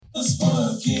The sport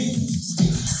of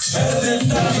kings, better than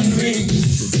diamond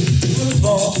rings.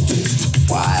 Football,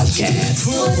 Wildcat.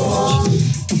 Football,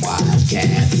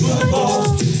 Wildcat.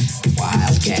 Football,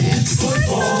 Wildcat.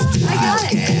 Football,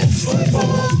 Wildcat. Football,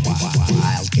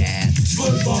 Wildcat.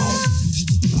 Football,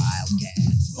 Wildcat.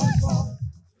 Football.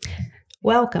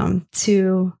 Welcome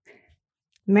to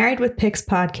Married with Picks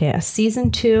podcast,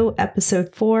 season 2,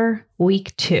 episode 4,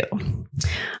 week 2.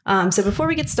 So before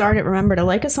we get started, remember to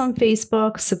like us on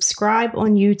Facebook, subscribe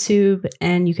on YouTube,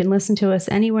 and you can listen to us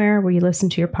anywhere where you listen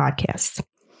to your podcasts.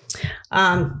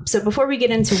 So before we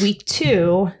get into week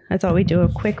 2, I thought we'd do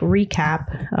a quick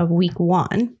recap of week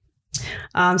 1.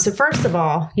 So first of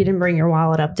all, you didn't bring your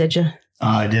wallet up, did you?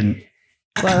 I didn't.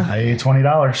 Well, I ate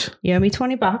 $20. You owe me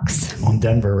 $20. On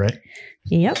Denver, right?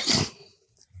 Yep.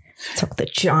 Took the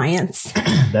Giants.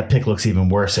 That pick looks even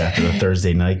worse after the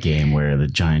Thursday night game where the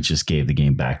Giants just gave the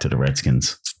game back to the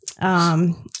Redskins.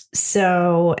 And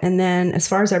then as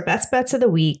far as our best bets of the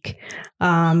week,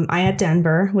 I had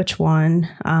Denver, which won,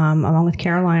 along with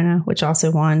Carolina, which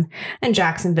also won, and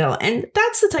Jacksonville. And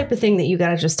that's the type of thing that you got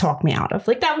to just talk me out of.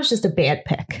 Like, that was just a bad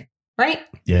pick, right?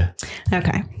 Yeah.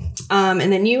 Okay.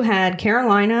 And then you had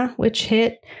Carolina, which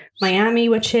hit, Miami,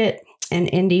 which hit, and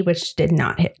Indy, which did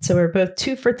not hit. So we're both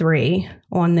 2 for 3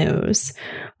 on those.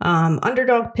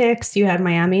 Underdog picks, you had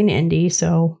Miami and Indy.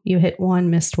 So you hit one,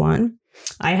 missed one.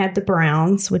 I had the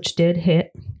Browns, which did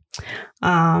hit.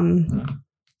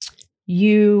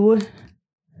 You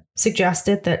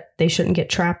suggested that they shouldn't get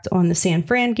trapped on the San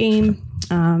Fran game.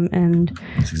 And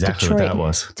that's exactly Detroit what that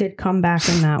was. Did come back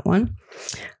in that one.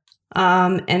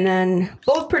 And then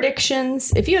bold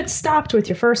predictions. If you had stopped with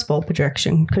your first bold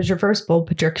prediction, because your first bold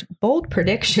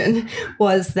prediction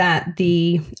was that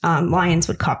the Lions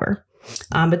would cover.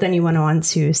 But then you went on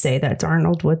to say that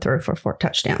Darnold would throw for 4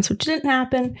 touchdowns, which didn't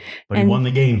happen. But he won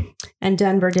the game. And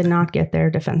Denver did not get their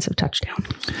defensive touchdown.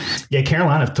 Yeah,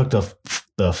 Carolina took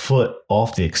the foot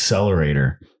off the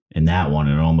accelerator in that one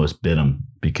and almost bit them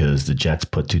because the Jets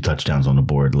put 2 touchdowns on the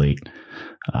board late.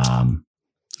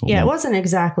 Yeah, it wasn't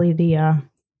exactly the...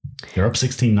 They're up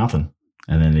 16-0,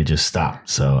 and then they just stopped.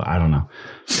 So, I don't know.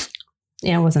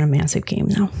 Yeah, it wasn't a massive game,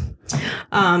 though.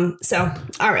 All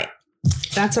right.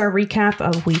 That's our recap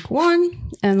of week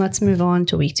 1, and let's move on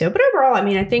to week 2. But overall, I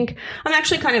mean, I think I'm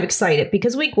actually kind of excited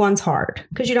because week 1's hard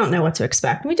because you don't know what to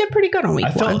expect. And we did pretty good on week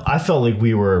 1. I felt like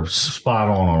we were spot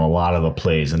on a lot of the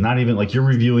plays, and not even like you're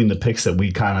reviewing the picks that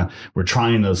we kind of were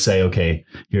trying to say, okay,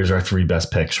 here's our 3 best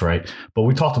picks, right? But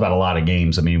we talked about a lot of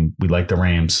games. I mean, we liked the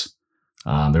Rams.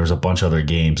 There was a bunch of other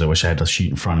games. I wish I had the sheet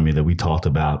in front of me that we talked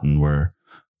about and were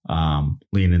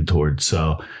leaning towards.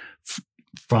 So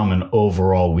from an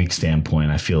overall week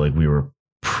standpoint, I feel like we were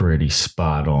pretty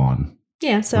spot on.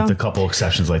 Yeah. So with a couple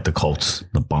exceptions like the Colts,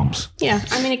 the bumps. Yeah.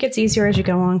 I mean, it gets easier as you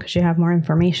go on because you have more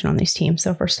information on these teams.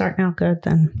 So if we're starting out good,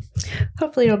 then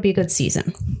hopefully it'll be a good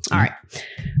season. All right.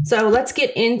 So let's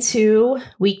get into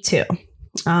week 2.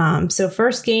 So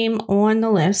first game on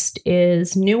the list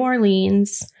is New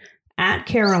Orleans at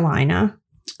Carolina.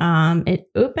 It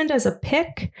opened as a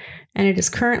pick, and it is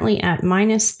currently at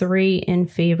 -3 in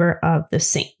favor of the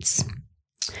Saints.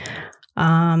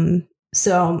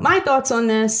 So my thoughts on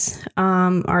this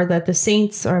are that the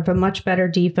Saints have a much better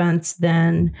defense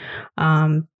than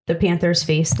the Panthers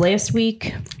faced last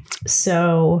week.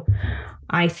 So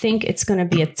I think it's going to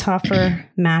be a tougher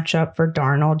matchup for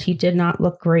Darnold. He did not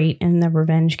look great in the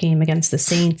revenge game against the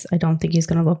Saints. I don't think he's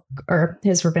going to look, or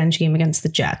his revenge game against the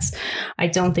Jets. I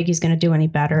don't think he's going to do any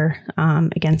better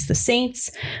against the Saints.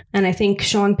 And I think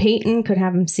Sean Payton could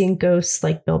have him seeing ghosts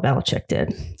like Bill Belichick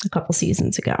did a couple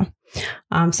seasons ago.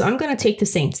 So I'm going to take the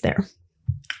Saints there.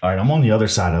 All right, I'm on the other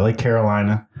side. I like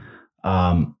Carolina.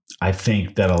 I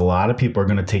think that a lot of people are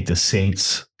going to take the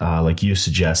Saints, like you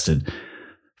suggested.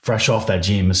 Fresh off that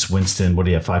Jameis Winston, what do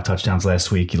you have? 5 touchdowns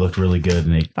last week. He looked really good.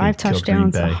 And 5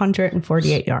 touchdowns,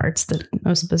 148 yards. The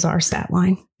most bizarre stat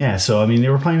line. Yeah. So, I mean, they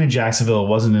were playing in Jacksonville. It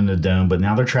wasn't in the dome, but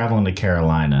now they're traveling to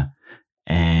Carolina.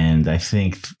 And I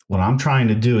think what I'm trying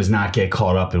to do is not get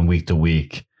caught up in week to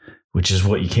week, which is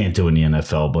what you can't do in the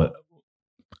NFL. But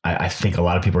I think a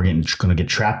lot of people are going to get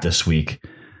trapped this week.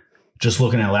 Just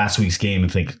looking at last week's game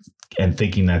and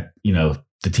thinking that, you know,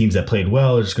 the teams that played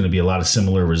well, there's going to be a lot of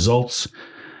similar results.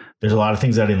 There's a lot of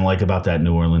things I didn't like about that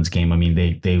New Orleans game. I mean,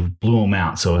 they blew them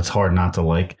out, so it's hard not to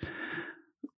like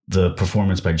the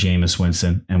performance by Jameis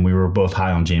Winston. And we were both high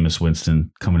on Jameis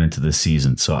Winston coming into this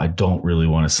season, so I don't really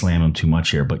want to slam him too much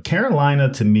here. But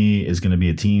Carolina, to me, is going to be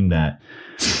a team that,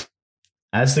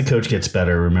 as the coach gets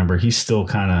better, remember, he's still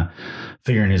kind of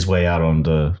figuring his way out on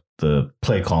the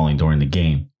play calling during the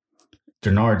game.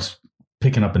 Denard's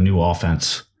picking up a new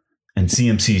offense, And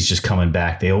CMC is just coming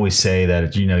back. They always say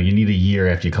that, you need a year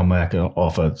after you come back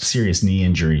off a serious knee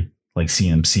injury like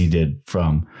CMC did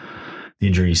from the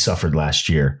injury he suffered last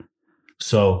year.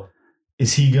 So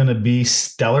is he going to be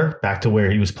stellar back to where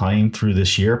he was playing through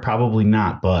this year? Probably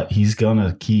not, but he's going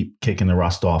to keep kicking the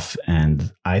rust off.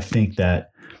 And I think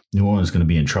that New Orleans is going to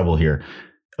be in trouble here.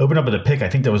 Open up at a pick. I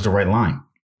think that was the right line.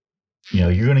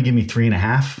 You're going to give me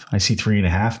 3.5. I see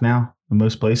 3.5 now in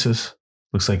most places.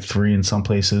 Looks like 3 in some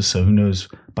places. So who knows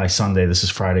by Sunday? This is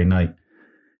Friday night.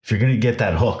 If you're going to get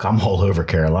that hook, I'm all over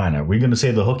Carolina. Are we going to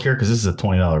say the hook here? Because this is a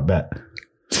 $20 bet.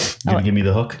 You going to give me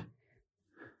the hook?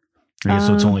 I guess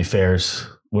so it's only fairs.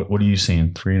 What are you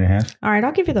seeing? 3.5? All right,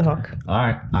 I'll give you the hook. All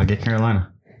right, I'll get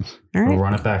Carolina. All right. We'll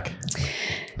run it back.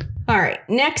 All right,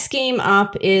 next game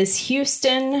up is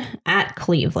Houston at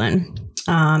Cleveland.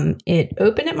 It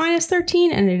opened at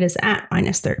 -13 and it is at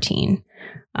 -13.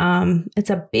 It's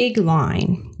a big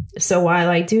line. So while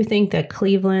I do think that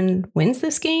Cleveland wins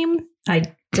this game, I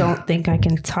don't think I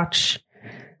can touch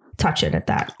it at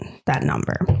that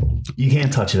number. You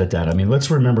can't touch it at that. I mean,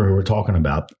 let's remember who we're talking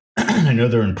about. I know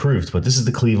they're improved, but this is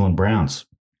the Cleveland Browns.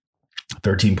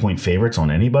 13-point favorites on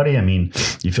anybody. I mean,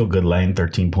 you feel good laying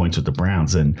 13 points with the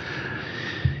Browns, and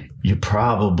you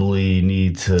probably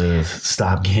need to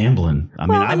stop gambling.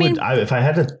 I mean, if I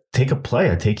had to take a play,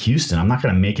 I'd take Houston. I'm not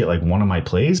going to make it like one of my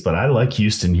plays, but I like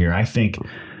Houston here. I think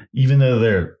even though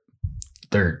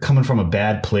they're coming from a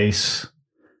bad place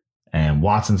and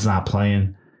Watson's not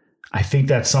playing, I think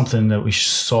that's something that we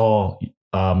saw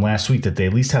last week, that they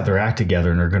at least have their act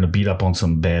together and are going to beat up on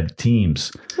some bad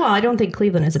teams. Well, I don't think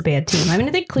Cleveland is a bad team. I mean,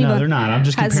 I think Cleveland. No, they're not. I'm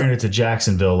just comparing it to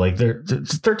Jacksonville. Like,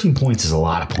 13 points is a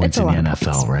lot of points in the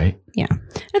NFL, right? Yeah,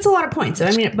 it's a lot of points.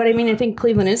 I think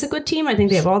Cleveland is a good team. I think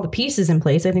they have all the pieces in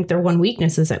place. I think their one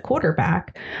weakness is at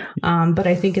quarterback. But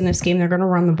I think in this game they're going to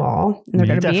run the ball and they're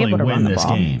going to be able to run the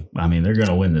ball. Game. I mean, they're going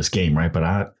to win this game, right?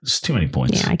 But it's too many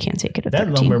points. Yeah, I can't take it at that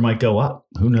 13. number might go up.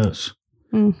 Who knows?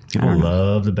 People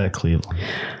love to bet Cleveland.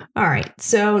 All right.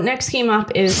 So next game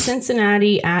up is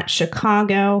Cincinnati at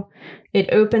Chicago. It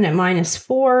opened at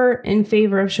 -4 in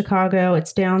favor of Chicago.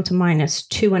 It's down to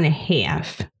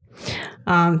 -2.5.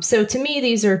 So to me,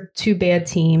 these are two bad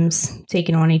teams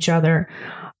taking on each other.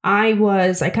 I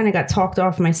kind of got talked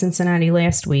off my Cincinnati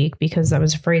last week because I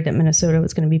was afraid that Minnesota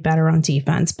was going to be better on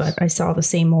defense, but I saw the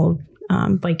same old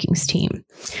Vikings team.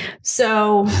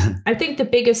 So I think the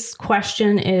biggest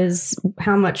question is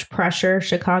how much pressure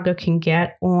Chicago can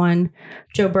get on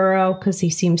Joe Burrow, because he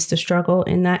seems to struggle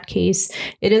in that case.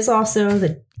 It is also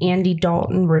the Andy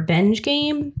Dalton revenge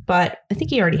game, but I think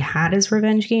he already had his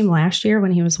revenge game last year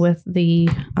when he was with the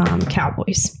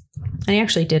Cowboys. And he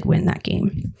actually did win that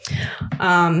game.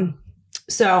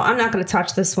 So I'm not going to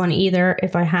touch this one either.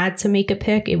 If I had to make a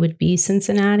pick, it would be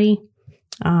Cincinnati.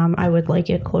 I would like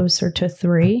it closer to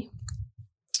 3.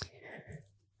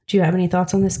 Do you have any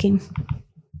thoughts on this game?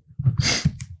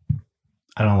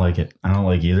 I don't like it. I don't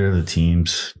like either of the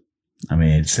teams. I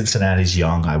mean, Cincinnati's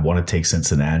young. I want to take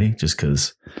Cincinnati just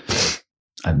because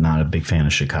I'm not a big fan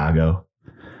of Chicago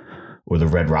or the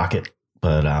Red Rocket,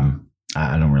 but I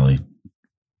don't really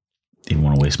even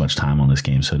want to waste much time on this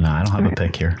game. So, no, I don't have a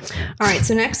pick here. All right.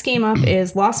 So next game up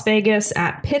is Las Vegas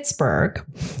at Pittsburgh.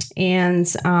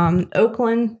 And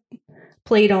Oakland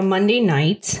played on Monday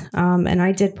night. And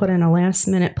I did put in a last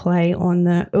minute play on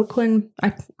the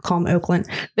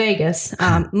Vegas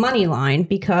money line,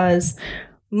 because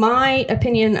my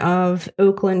opinion of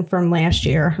Oakland from last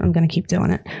year, I'm going to keep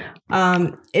doing it,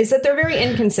 is that they're very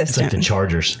inconsistent. It's like the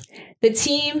Chargers. The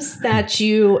teams that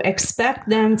you expect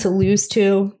them to lose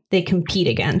to, they compete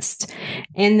against.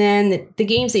 And then the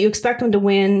games that you expect them to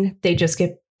win, they just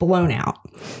get blown out.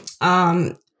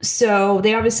 So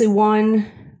they obviously won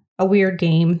a weird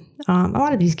game. A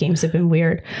lot of these games have been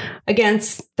weird.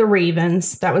 Against the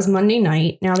Ravens. That was Monday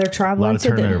night. Now they're traveling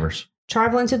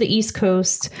to the East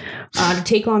Coast to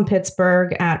take on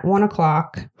Pittsburgh at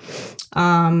 1:00.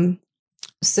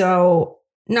 So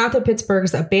not that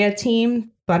Pittsburgh's a bad team,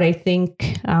 but I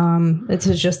think it's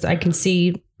just, I can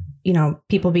see,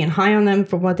 people being high on them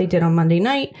for what they did on Monday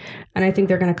night. And I think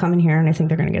they're going to come in here and I think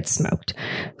they're going to get smoked.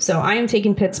 So I am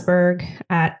taking Pittsburgh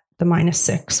at the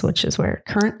 -6, which is where it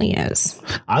currently is.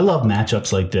 I love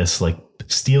matchups like this, like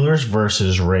Steelers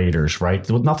versus Raiders, right?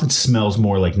 Nothing smells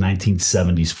more like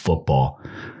 1970s football.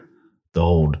 The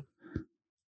old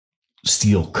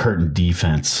steel curtain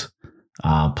defense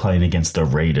playing against the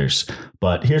Raiders.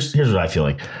 But here's what I feel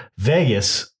like.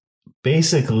 Vegas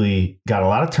basically got a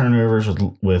lot of turnovers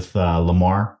with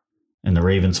Lamar and the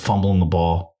Ravens fumbling the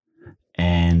ball.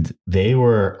 and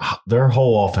their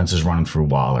whole offense is running through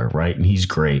Waller, right? And he's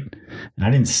great. And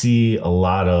I didn't see a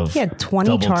lot of he had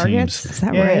 20 targets. Teams. Is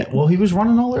that right? Well, he was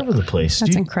running all over the place.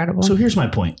 That's incredible. So here's my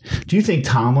point. Do you think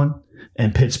Tomlin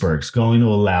and Pittsburgh's going to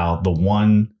allow the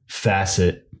one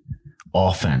facet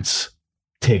offense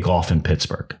take off in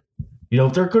Pittsburgh? They're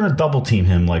going to double team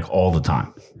him like all the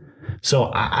time.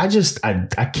 So I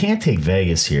can't take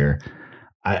Vegas here.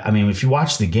 I mean, if you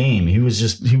watch the game, he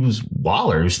was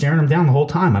Waller. He was staring him down the whole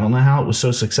time. I don't know how it was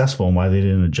so successful and why they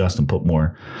didn't adjust and put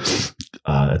more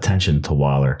attention to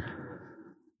Waller.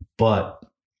 But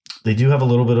they do have a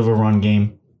little bit of a run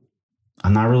game.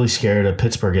 I'm not really scared of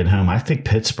Pittsburgh at home. I think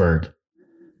Pittsburgh,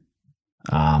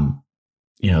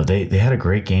 they had a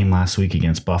great game last week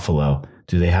against Buffalo.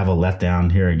 Do they have a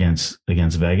letdown here against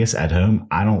Vegas at home?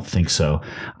 I don't think so.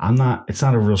 It's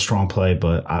not a real strong play,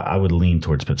 but I would lean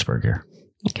towards Pittsburgh here.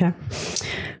 Okay.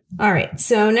 All right.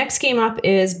 So next game up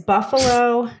is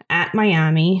Buffalo at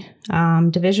Miami.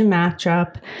 Division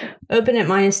matchup. Open at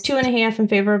 -2.5 in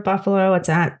favor of Buffalo. It's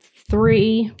at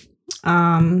 3.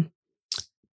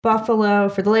 Buffalo,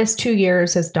 for the last 2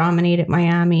 years, has dominated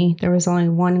Miami. There was only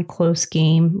one close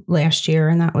game last year,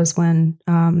 and that was when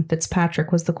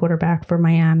Fitzpatrick was the quarterback for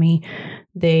Miami.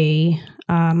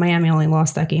 Miami only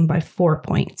lost that game by 4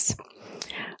 points.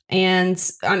 And,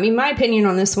 I mean, my opinion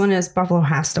on this one is Buffalo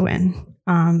has to win.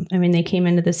 They came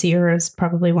into this year as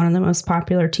probably one of the most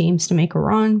popular teams to make a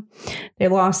run. They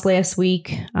lost last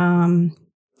week.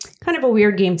 Kind of a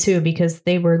weird game, too, because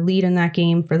they were leading that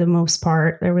game for the most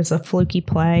part. There was a fluky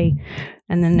play,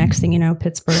 and then next thing you know,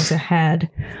 Pittsburgh's ahead.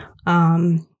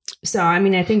 I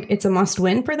think it's a must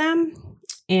win for them.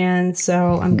 And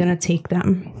so I'm going to take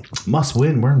them. Must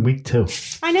win. We're in week 2.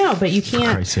 I know, but you can't.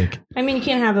 For Christ's sake. You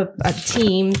can't have a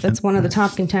team that's one of the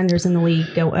top contenders in the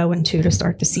league go 0-2 to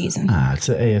start the season. It's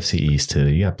the AFC East, too.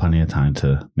 You got plenty of time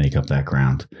to make up that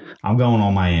ground. I'm going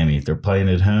on Miami. They're playing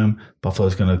at home.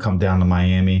 Buffalo's going to come down to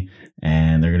Miami,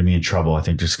 and they're going to be in trouble. I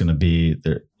think there's going to be,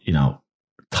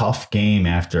 tough game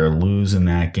after losing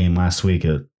that game last week.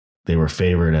 They were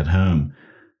favored at home.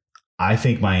 I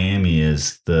think Miami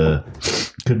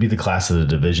could be the class of the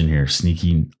division here,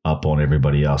 sneaking up on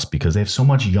everybody else because they have so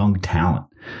much young talent.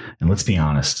 And let's be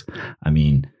honest. I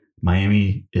mean,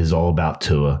 Miami is all about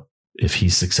Tua. If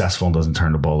he's successful and doesn't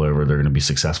turn the ball over, they're going to be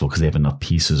successful because they have enough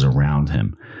pieces around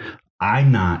him.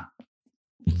 I'm not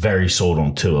very sold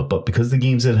on Tua, but because the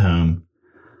game's at home,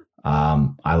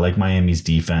 I like Miami's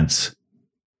defense.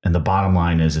 And the bottom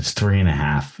line is it's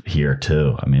 3.5 here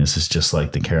too. I mean, this is just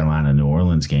like the Carolina-New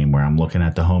Orleans game where I'm looking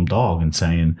at the home dog and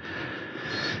saying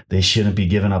they shouldn't be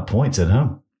giving up points at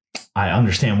home. I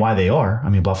understand why they are. I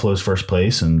mean, Buffalo's first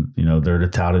place and, they're the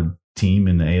touted team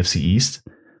in the AFC East.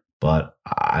 But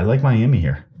I like Miami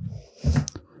here.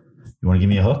 You want to give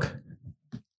me a hook?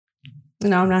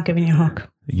 No, I'm not giving you a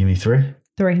hook. You give me 3?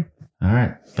 3. All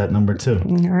right. Bet number 2.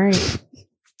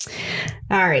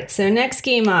 All right. So next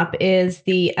game up is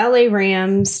the LA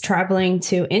Rams traveling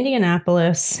to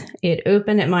Indianapolis. It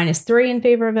opened at -3 in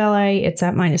favor of LA. It's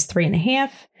at -3.5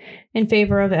 in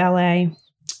favor of LA.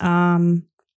 Sean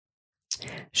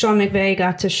McVay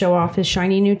got to show off his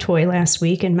shiny new toy last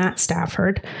week in Matt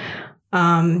Stafford.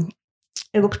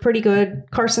 It looked pretty good.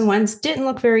 Carson Wentz didn't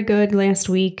look very good last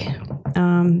week.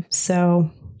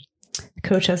 So the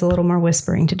coach has a little more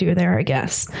whispering to do there, I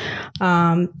guess.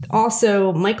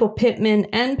 Also, Michael Pittman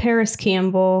and Paris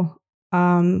Campbell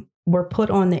were put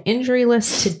on the injury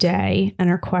list today and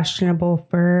are questionable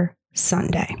for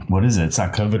Sunday. What is it? It's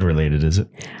not COVID related, is it?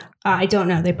 I don't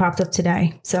know. They popped up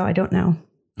today, so I don't know.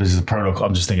 This is a protocol.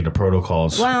 I'm just thinking of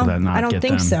protocols. Well, I don't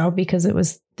think so because it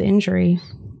was the injury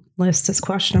list is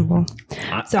questionable.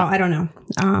 So I don't know.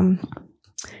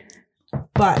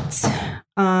 But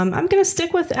I'm going to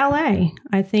stick with LA.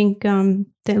 I think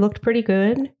they looked pretty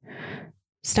good.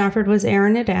 Stafford was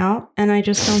airing it out, and I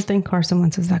just don't think Carson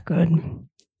Wentz is that good.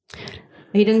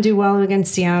 He didn't do well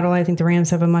against Seattle. I think the Rams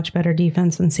have a much better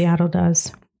defense than Seattle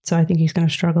does. So I think he's going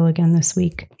to struggle again this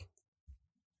week.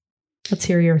 Let's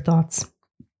hear your thoughts.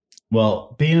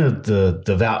 Well, being the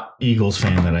devout Eagles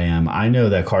fan that I am, I know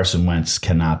that Carson Wentz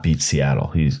cannot beat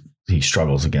Seattle. He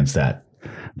struggles against that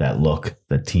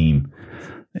team.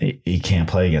 He can't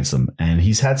play against them. And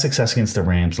he's had success against the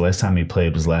Rams. The last time he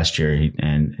played was last year,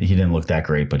 and he didn't look that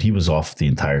great, but he was off the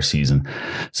entire season.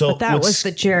 So but that was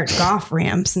the Jared Goff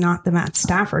Rams, not the Matt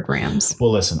Stafford Rams.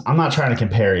 Well, listen, I'm not trying to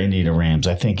compare Indy to Rams.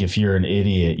 I think if you're an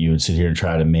idiot, you would sit here and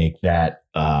try to make that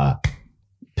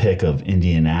pick of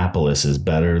Indianapolis is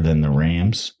better than the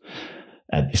Rams,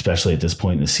 especially at this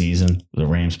point in the season. The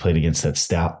Rams played against that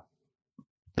stout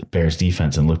Bears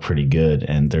defense and looked pretty good,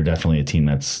 and they're definitely a team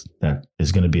that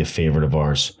is going to be a favorite of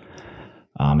ours.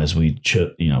 as we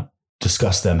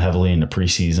discuss them heavily in the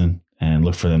preseason and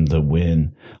look for them to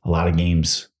win a lot of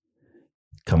games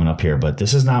coming up here. But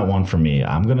this is not one for me.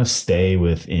 I'm going to stay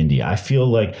with Indy. I feel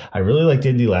like I really liked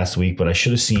Indy last week, but I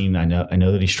should have seen, I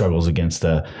know that he struggles against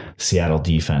the Seattle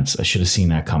defense. I should have seen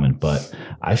that coming, but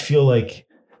I feel like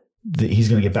he's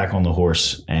going to get back on the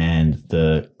horse, and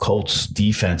the Colts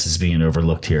defense is being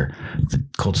overlooked here. The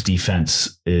Colts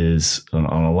defense is on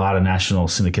a lot of national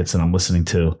syndicates that I'm listening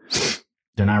to.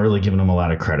 They're not really giving them a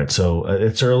lot of credit. So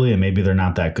it's early and maybe they're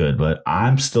not that good, but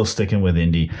I'm still sticking with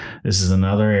Indy. This is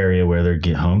another area where their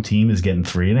home team is getting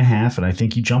 3.5. And I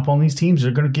think you jump on these teams,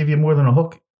 they're going to give you more than a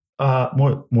hook,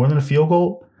 more than a field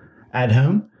goal at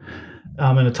home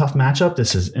in a tough matchup.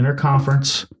 This is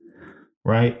interconference,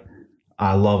 right?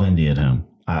 I love Indy at home.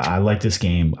 I like this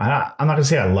game. I'm not going to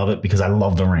say I love it because I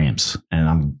love the Rams,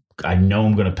 and I know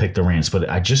I'm going to pick the Rams, but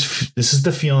this is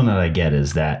the feeling that I get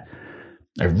is that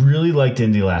I really liked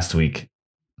Indy last week.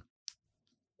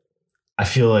 I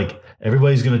feel like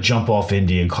everybody's going to jump off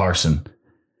Indy and Carson,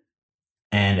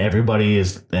 and everybody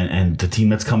is, and the team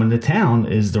that's coming to town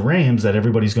is the Rams that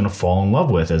everybody's going to fall in love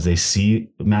with as they see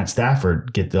Matt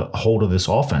Stafford get the hold of this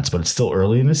offense. But it's still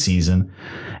early in the season,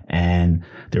 and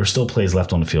there are still plays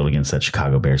left on the field against that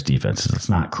Chicago Bears defense. Let's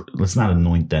not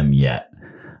anoint them yet.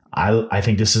 I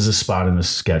think this is a spot in the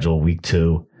schedule, week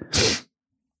 2.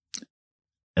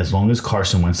 As long as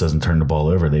Carson Wentz doesn't turn the ball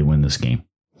over, they win this game.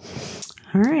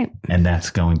 All right. And that's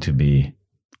going to be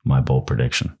my bold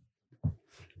prediction.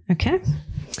 Okay.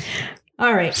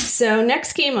 All right. So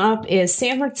next game up is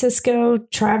San Francisco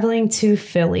traveling to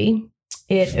Philly.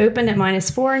 It opened at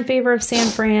 -4 in favor of San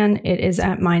Fran. It is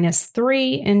at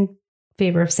 -3 in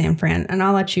favor of San Fran. And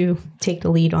I'll let you take the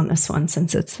lead on this one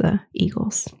since it's the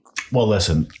Eagles. Well,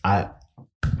 listen, I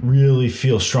really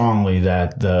feel strongly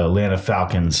that the Atlanta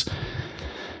Falcons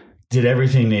did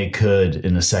everything they could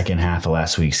in the second half of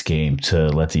last week's game to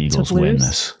let the Eagles win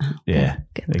this. Oh, yeah,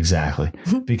 good. Exactly.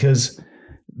 Because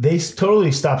they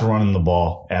totally stopped running the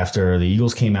ball after the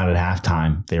Eagles came out at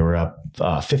halftime. They were up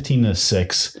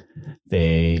 15-6.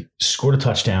 They scored a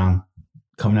touchdown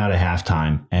coming out of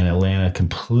halftime, and Atlanta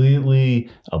completely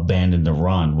abandoned the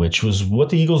run, which was what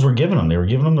the Eagles were giving them. They were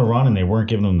giving them the run, and they weren't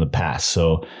giving them the pass.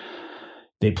 So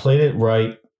they played it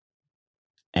right,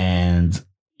 and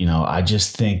I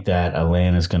just think that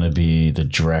Atlanta is going to be the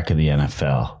dreck of the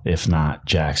NFL, if not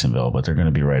Jacksonville, but they're going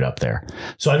to be right up there.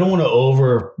 So I don't want to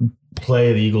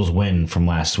overplay the Eagles' win from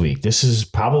last week. This is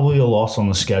probably a loss on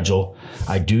the schedule.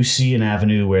 I do see an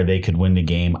avenue where they could win the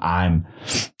game.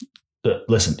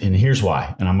 Listen, and here's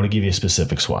why, and I'm going to give you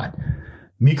specifics why.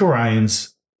 Mika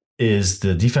Ryans is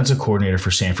the defensive coordinator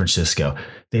for San Francisco.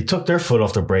 They took their foot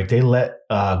off the brake. They let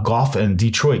Goff and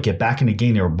Detroit get back in the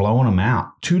game. They were blowing them out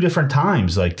 2 different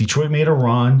times. Like Detroit made a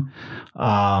run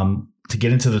to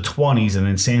get into the 20s, and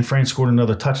then San Fran scored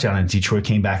another touchdown, and Detroit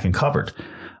came back and covered.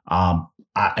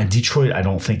 And Detroit, I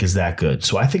don't think is that good.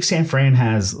 So I think San Fran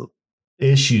has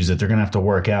issues that they're going to have to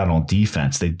work out on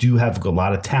defense. They do have a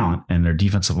lot of talent, and their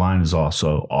defensive line is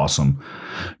also awesome.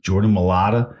 Jordan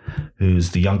Mailata, who's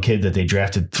the young kid that they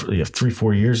drafted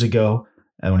 3-4 years ago,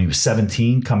 and when he was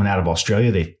 17, coming out of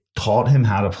Australia, they taught him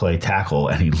how to play tackle,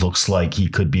 and he looks like he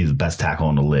could be the best tackle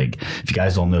in the league. If you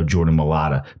guys don't know Jordan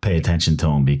Mailata, pay attention to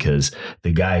him because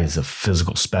the guy is a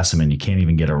physical specimen. You can't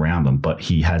even get around him, but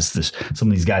he has some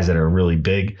of these guys that are really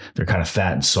big. They're kind of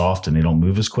fat and soft, and they don't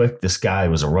move as quick. This guy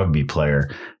was a rugby player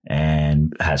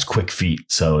and has quick feet.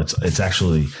 So it's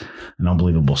actually an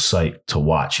unbelievable sight to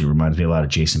watch. He reminds me a lot of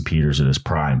Jason Peters at his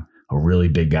prime. A really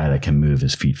big guy that can move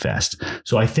his feet fast.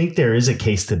 So I think there is a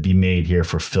case to be made here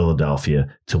for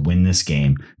Philadelphia to win this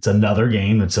game. It's another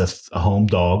game that's a home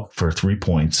dog for 3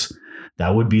 points.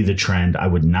 That would be the trend. I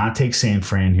would not take San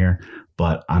Fran here,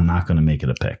 but I'm not going to make it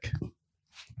a pick.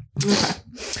 Okay.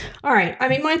 All right. I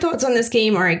mean, my thoughts on this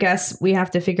game are, I guess we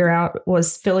have to figure out,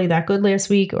 was Philly that good last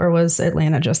week or was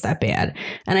Atlanta just that bad?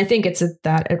 And I think it's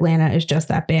that Atlanta is just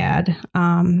that bad.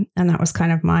 And that was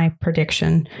kind of my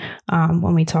prediction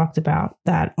when we talked about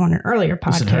that on an earlier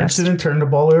podcast. Listen, Hurts didn't turn the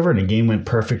ball over and the game went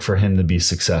perfect for him to be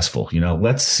successful.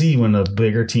 Let's see when a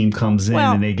bigger team comes in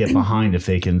and they get behind if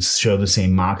they can show the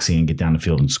same moxie and get down the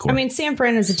field and score. I mean, San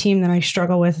Fran is a team that I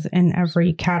struggle with in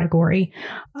every category.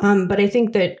 But I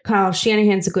think that Kyle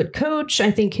Shanahan's a good coach.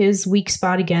 I think his weak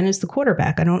spot again is the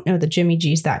quarterback. I don't know that Jimmy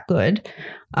G's that good.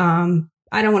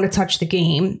 I don't want to touch the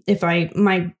game. If I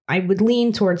would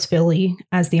lean towards Philly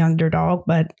as the underdog,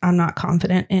 but I'm not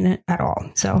confident in it at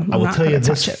all. So I will tell you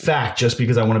this fact just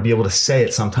because I want to be able to say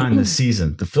it sometime this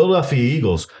season. The Philadelphia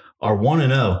Eagles are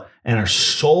 1-0 and are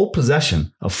sole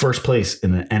possession of first place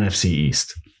in the NFC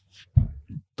East.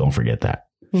 Don't forget that.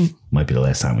 Might be the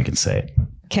last time we can say it.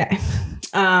 Okay.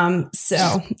 So,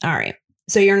 all right.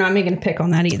 So you're not making a pick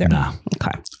on that either? No.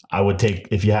 Okay. I would take,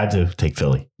 if you had to, take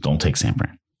Philly. Don't take San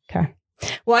Fran. Okay.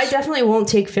 Well, I definitely won't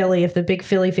take Philly if the big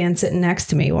Philly fan sitting next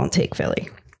to me won't take Philly.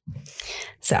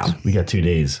 So. We got 2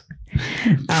 days.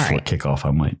 All before right. kickoff,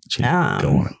 I might go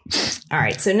on it. All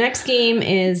right. So next game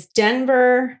is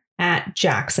Denver at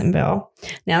Jacksonville.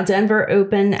 Now, Denver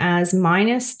opened as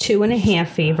 -2.5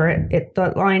 favorite.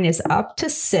 The line is up to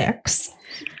 6.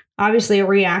 Obviously, a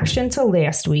reaction to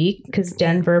last week because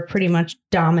Denver pretty much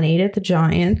dominated the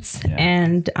Giants,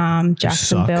 and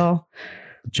Jacksonville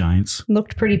Giants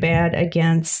looked pretty bad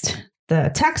against the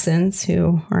Texans,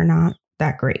 who are not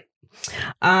that great.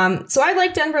 So I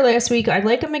liked Denver last week. I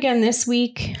like them again this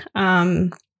week.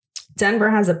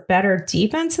 Denver has a better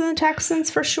defense than the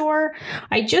Texans for sure.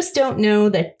 I just don't know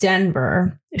that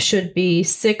Denver should be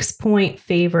 6-point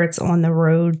favorites on the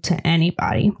road to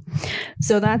anybody.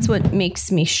 So that's what makes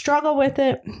me struggle with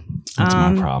it. That's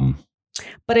my problem.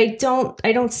 But I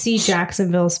don't see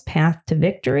Jacksonville's path to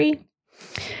victory.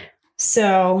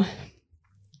 So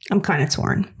I'm kind of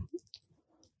torn.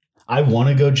 I want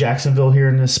to go Jacksonville here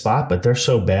in this spot, but they're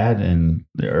so bad. And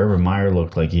Urban Meyer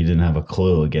looked like he didn't have a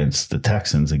clue against the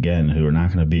Texans again, who are not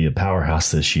going to be a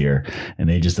powerhouse this year. And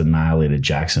they just annihilated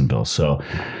Jacksonville. So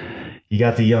you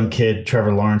got the young kid,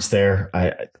 Trevor Lawrence there.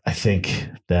 I think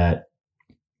that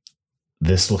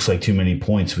this looks like too many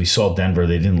points. We saw Denver.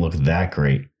 They didn't look that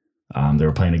great. They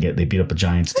were playing they beat up a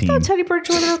Giants team. I thought Teddy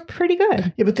Bridgewater looked pretty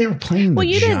good. Yeah, but they were playing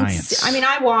the Giants.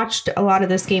 I watched a lot of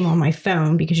this game on my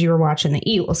phone because you were watching the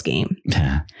Eagles game.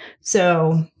 Yeah.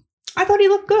 So I thought he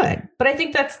looked good. But I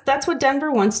think that's what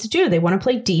Denver wants to do. They want to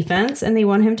play defense and they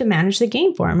want him to manage the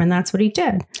game for him. And that's what he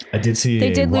did. I did see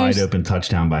a wide open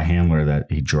touchdown by Hamler that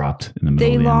he dropped in the middle of the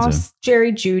end zone. They lost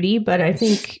Jerry Jeudy, but I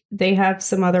think they have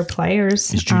some other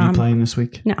players. Is Jeudy playing this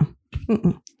week? No.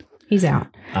 Mm-mm. He's out.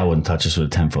 I wouldn't touch this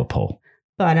with a 10-foot pole.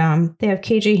 But they have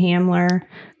KJ Hamler.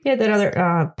 They had that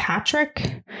other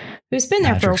Patrick, who's been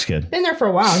there for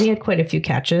a while. He had quite a few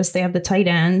catches. They have the tight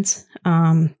end,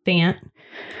 Fant.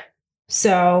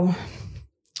 So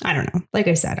I don't know. Like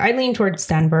I said, I lean towards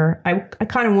Denver. I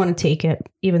kind of want to take it,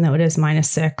 even though it is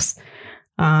 -6.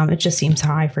 It just seems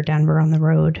high for Denver on the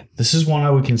road. This is one I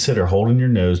would consider holding your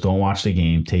nose. Don't watch the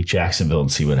game. Take Jacksonville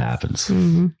and see what happens.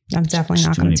 Mm-hmm. I'm definitely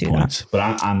not going to do that.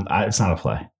 But it's not a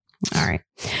play. All right.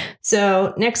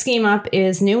 So next game up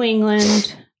is New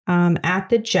England at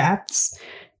the Jets.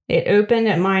 It opened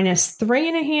at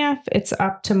 -3.5. It's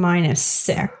up to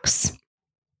 -6.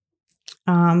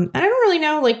 And I don't really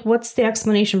know, what's the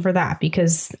explanation for that?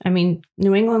 Because,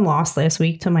 New England lost last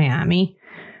week to Miami.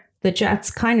 The Jets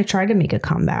kind of tried to make a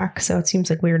comeback, so it seems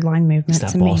like weird line movement to me.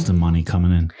 It's that Boston money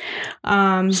coming in.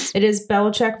 It is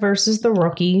Belichick versus the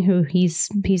rookie, who he's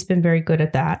been very good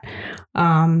at that.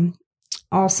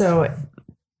 Also,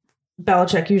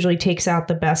 Belichick usually takes out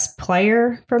the best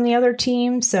player from the other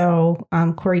team. So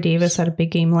Corey Davis had a big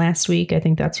game last week. I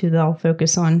think that's who they'll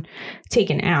focus on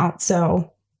taking out.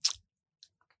 So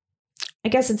I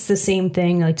guess it's the same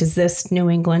thing. Does this New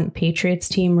England Patriots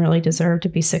team really deserve to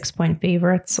be 6-point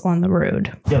favorites on the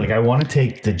road? Yeah, I want to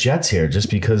take the Jets here just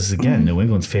because, again, New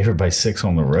England's favored by 6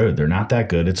 on the road. They're not that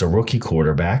good. It's a rookie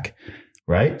quarterback,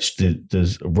 right?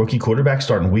 Does a rookie quarterback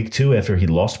start in week 2 after he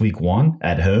lost week 1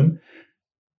 at home,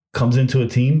 comes into a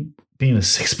team being a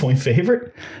 6-point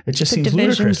favorite? It just seems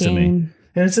ludicrous to me.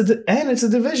 And it's a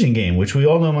division game, which we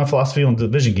all know my philosophy on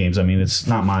division games. It's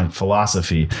not my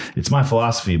philosophy. It's my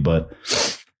philosophy, but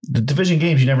the division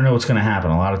games, you never know what's going to happen.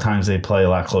 A lot of times they play a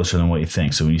lot closer than what you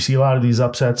think. So when you see a lot of these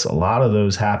upsets, a lot of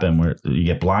those happen where you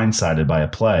get blindsided by a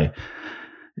play.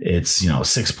 It's, a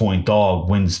 6-point dog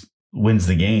wins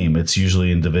the game. It's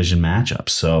usually in division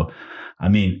matchups. So,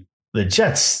 the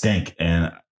Jets stink.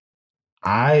 And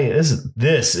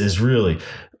this is really...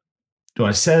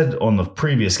 I said on the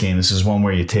previous game, this is one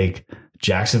where you take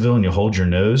Jacksonville and you hold your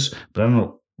nose, but I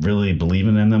don't really believe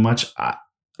in them that much.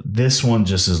 This one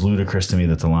just is ludicrous to me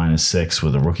that the line is 6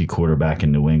 with a rookie quarterback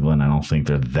in New England. I don't think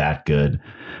they're that good.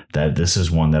 That this is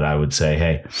one that I would say,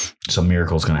 hey, some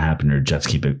miracle is going to happen or Jets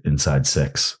keep it inside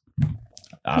 6.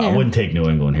 I wouldn't take New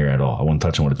England here at all. I wouldn't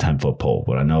touch them with a 10-foot pole,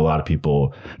 but I know a lot of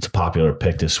people, it's a popular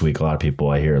pick this week. A lot of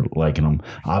people I hear liking them.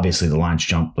 Obviously, the lines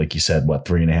jumped, like you said,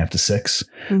 3.5 to 6.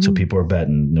 Mm-hmm. So people are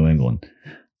betting New England.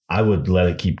 I would let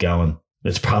it keep going.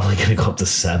 It's probably going to go up to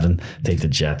 7. Take the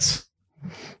Jets.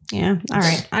 Yeah. All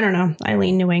right. I don't know. I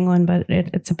lean New England, but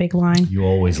it's a big line. You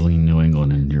always lean New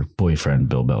England and your boyfriend,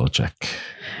 Bill Belichick.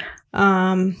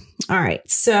 All right.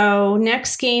 So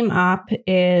next game up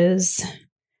is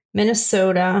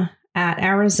Minnesota at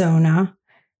Arizona.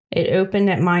 It opened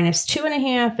at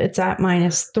 -2.5. It's at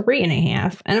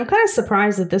 -3.5. And I'm kind of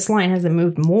surprised that this line hasn't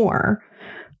moved more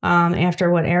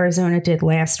after what Arizona did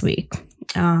last week.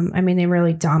 I mean, they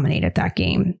really dominated that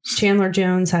game. Chandler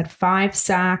Jones had 5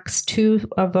 sacks. 2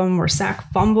 of them were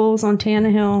sack fumbles on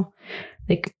Tannehill.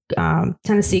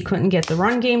 Tennessee couldn't get the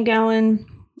run game going.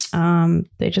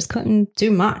 They just couldn't do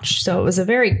much. So it was a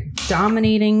very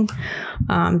dominating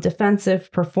defensive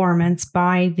performance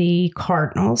by the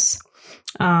Cardinals.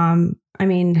 I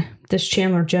mean, this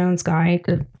Chandler Jones guy,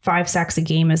 5 sacks a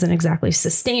game isn't exactly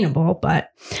sustainable, but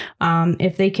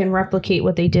if they can replicate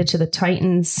what they did to the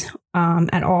Titans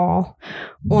at all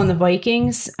on the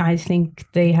Vikings, I think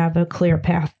they have a clear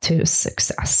path to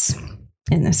success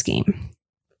in this game.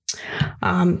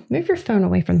 Move your phone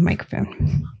away from the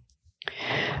microphone.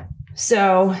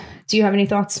 So, do you have any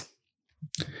thoughts?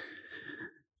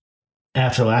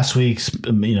 After last week's,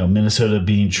 Minnesota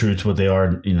being true to what they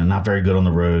are, not very good on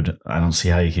the road. I don't see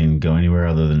how you can go anywhere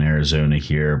other than Arizona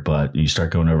here. But you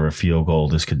start going over a field goal,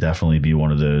 this could definitely be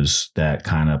one of those that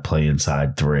kind of play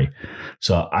inside 3.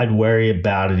 So I'd worry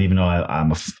about it, even though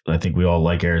I think we all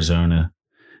like Arizona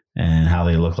and how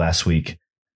they looked last week.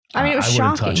 I mean, it was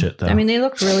shocking. Touch it, I mean, they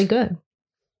looked really good.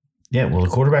 Yeah, well, the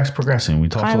quarterback's progressing. I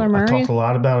talked a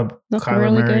lot about Kyler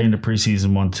really Murray good. in the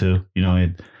preseason 1-2. He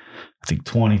had, I think,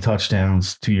 20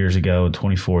 touchdowns 2 years ago and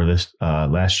 24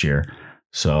 last year.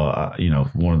 So,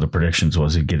 one of the predictions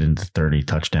was he'd get into 30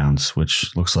 touchdowns,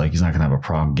 which looks like he's not going to have a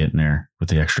problem getting there with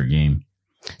the extra game.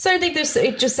 So I think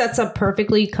it just sets up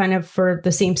perfectly kind of for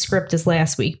the same script as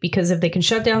last week, because if they can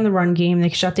shut down the run game, they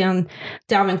can shut down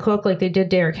Dalvin Cook like they did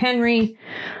Derrick Henry.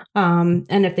 And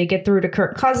if they get through to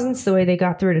Kirk Cousins the way they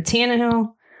got through to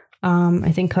Tannehill,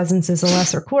 I think Cousins is a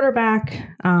lesser quarterback.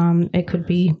 It could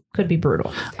be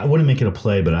brutal. I wouldn't make it a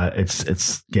play, but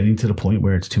it's getting to the point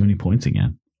where it's too many points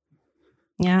again.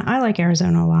 Yeah, I like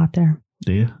Arizona a lot there.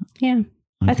 Do you? Yeah.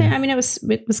 Okay.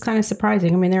 It was kind of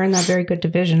surprising. I mean, they're in that very good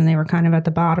division and they were kind of at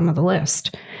the bottom of the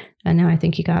list. And now I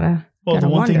think you gotta. Well, the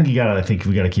one wonder. thing I think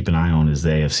we got to keep an eye on is the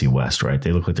AFC West, right?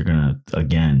 They look like they're going to,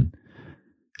 again,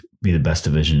 be the best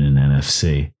division in the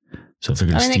NFC. So if they're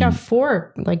going to, they got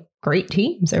 4 great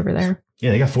teams over there.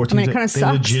 Yeah, they got 4 teams. I mean, it kind of they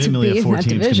sucks legitimately to be have 4 in that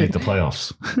teams division. to make the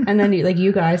playoffs. And then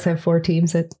you guys have 4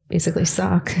 teams that basically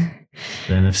suck.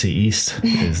 The NFC East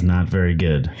is not very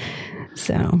good.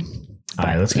 So. All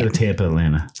right, let's go to Tampa,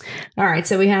 Atlanta. All right,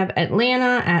 so we have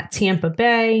Atlanta at Tampa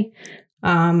Bay.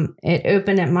 It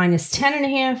opened at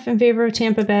 -10.5 in favor of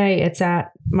Tampa Bay. It's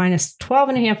at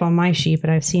 -12.5 on my sheet, but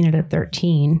I've seen it at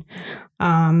 13.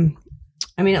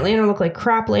 I mean, Atlanta looked like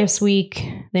crap last week.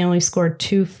 They only scored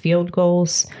 2 field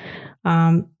goals.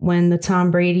 When the Tom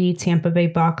Brady Tampa Bay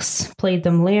Bucks played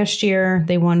them last year,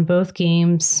 they won both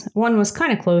games. One was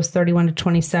kind of close,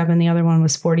 31-27. The other one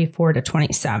was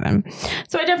 44-27.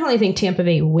 So I definitely think Tampa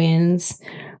Bay wins.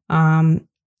 And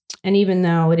even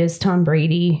though it is Tom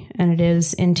Brady and it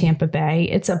is in Tampa Bay,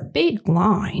 it's a big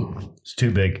line. It's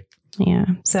too big. Yeah.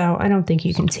 So I don't think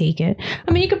you can take it.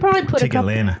 I mean, you could probably put take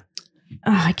Atlanta.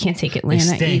 I can't take Atlanta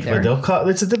they stink, either. But they'll cut.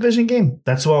 It's a division game.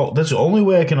 That's the only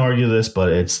way I can argue this.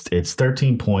 But it's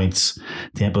 13 points.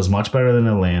 Tampa's much better than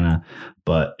Atlanta,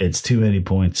 but it's too many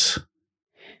points.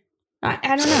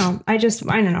 I don't know. I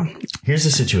don't know. Here's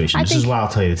the situation. This is why I'll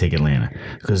tell you to take Atlanta,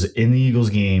 because in the Eagles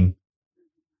game,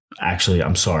 actually,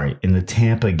 I'm sorry, in the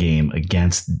Tampa game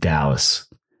against Dallas,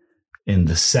 in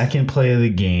the second play of the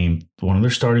game, one of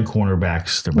their starting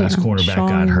cornerbacks, their best cornerback,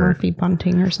 got hurt. Murphy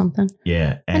Bunting or something.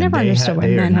 Yeah. And I never understood why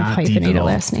men have hyphenated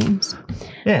last names.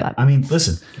 Yeah. But. I mean,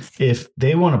 listen, if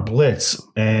they want to blitz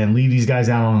and leave these guys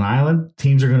out on an island,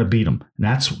 teams are going to beat them.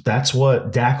 And that's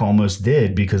what Dak almost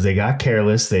did, because they got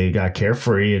careless. They got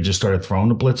carefree and just started throwing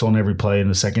the blitz on every play in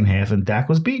the second half, and Dak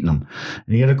was beating them.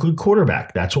 And he had a good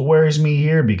quarterback. That's what worries me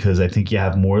here, because I think you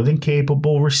have more than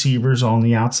capable receivers on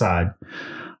the outside.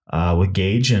 With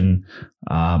Gage and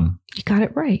you got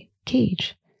it right,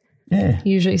 Cage. Yeah,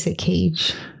 you usually say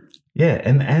Cage. Yeah,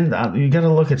 and you got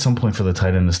to look at some point for the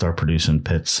tight end to start producing.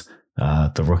 Pitts,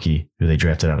 the rookie who they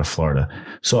drafted out of Florida.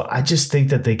 So I just think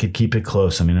that they could keep it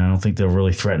close. I mean, I don't think they'll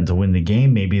really threaten to win the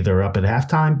game. Maybe they're up at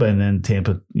halftime, but then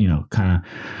Tampa, kind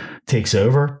of takes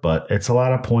over. But it's a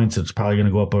lot of points. It's probably going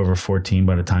to go up over 14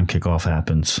 by the time kickoff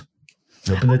happens.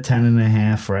 Open at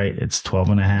 10.5, right? It's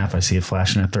 12.5. I see it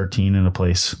flashing at 13 in a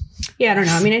place. Yeah, I don't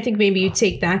know. I mean, I think maybe you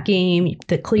take that game,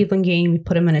 the Cleveland game, you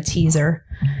put them in a teaser.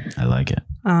 I like it.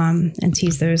 And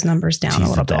tease those numbers down a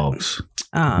little bit. Tease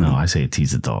the dogs. No, I say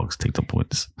tease the dogs. Take the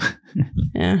points.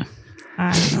 Yeah,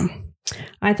 I don't know.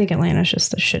 I think Atlanta's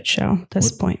just a shit show at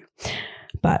this point.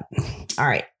 But all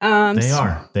right.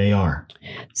 They are.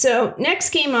 So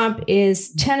next game up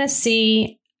is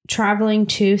Tennessee traveling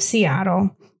to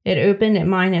Seattle. It opened at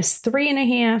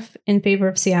 -3.5 in favor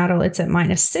of Seattle. It's at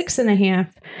 -6.5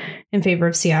 in favor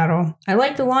of Seattle. I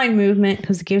like the line movement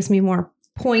because it gives me more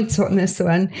points on this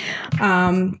one.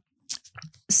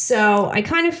 So I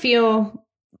kind of feel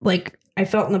like I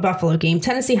felt in the Buffalo game.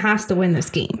 Tennessee has to win this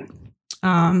game.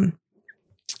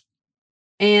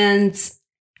 And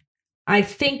I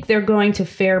think they're going to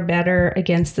fare better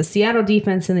against the Seattle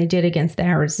defense than they did against the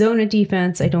Arizona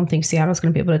defense. I don't think Seattle's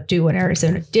going to be able to do what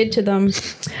Arizona did to them.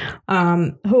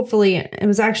 Hopefully, it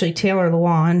was actually Taylor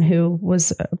Lewan, who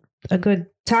was a good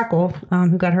tackle,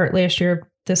 who got hurt last year.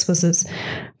 This was his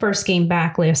first game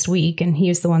back last week, and he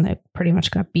was the one that pretty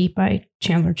much got beat by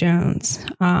Chandler Jones.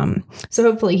 So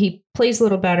hopefully he plays a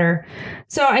little better.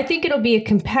 So I think it'll be a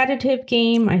competitive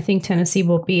game. I think Tennessee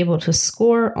will be able to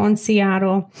score on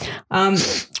Seattle.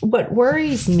 What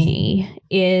worries me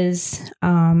is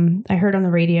I heard on the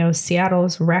radio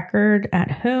Seattle's record at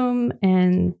home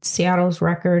and Seattle's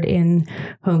record in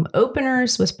home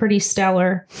openers was pretty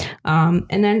stellar.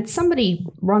 And then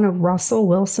one of Russell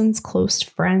Wilson's close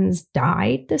friends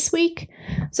died this week.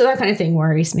 So that kind of thing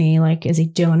worries me. Like, is he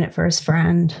doing it for his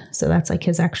friend? So that's like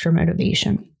his extra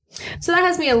motivation. So that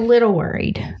has me a little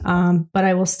worried, but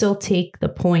I will still take the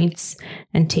points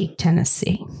and take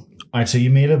Tennessee. All right, so you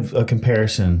made a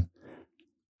comparison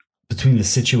between the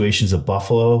situations of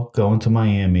Buffalo going to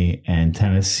Miami and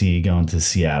Tennessee going to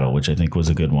Seattle, which I think was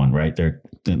a good one, right? They're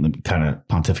kind of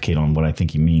pontificate on what I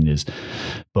think you mean is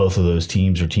both of those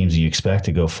teams are teams that you expect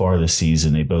to go far this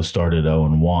season. They both started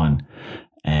 0-1.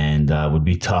 And would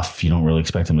be tough. You don't really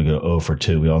expect them to go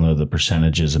 0-2. We all know the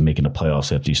percentages of making the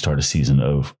playoffs after you start a season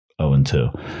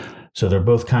 0-2. So they're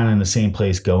both kind of in the same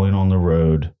place going on the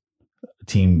road.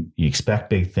 Team, you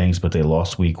expect big things, but they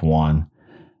lost week 1.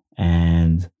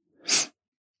 And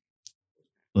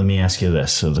let me ask you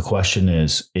this. So the question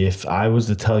is, if I was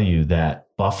to tell you that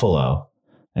Buffalo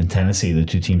and Tennessee, the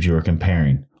two teams you were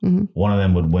comparing, one of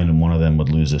them would win and one of them would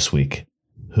lose this week,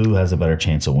 who has a better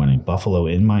chance of winning? Buffalo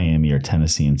in Miami or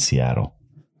Tennessee in Seattle?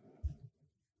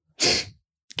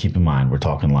 Keep in mind, we're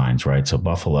talking lines, right? So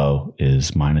Buffalo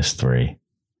is -3.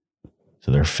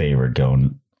 So they're favored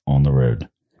going on the road.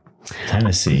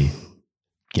 Tennessee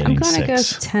getting 6. I'm going to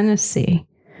go Tennessee.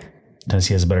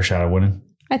 Tennessee has a better shot at winning?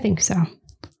 I think so.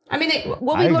 I mean,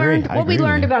 what we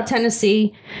learned about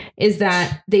Tennessee is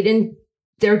that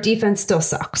their defense still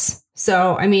sucks.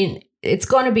 So, I mean, it's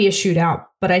going to be a shootout,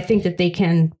 but I think that they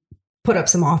can put up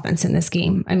some offense in this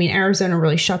game. I mean, Arizona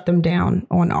really shut them down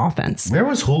on offense. Where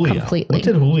was Julio? Completely. What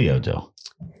did Julio do?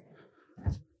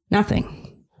 Nothing.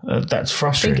 That's I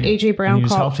frustrating. think A.J. Brown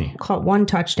caught one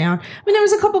touchdown. I mean, there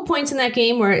was a couple points in that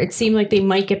game where it seemed like they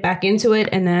might get back into it,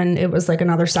 and then it was like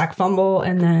another sack fumble,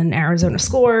 and then Arizona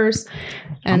scores.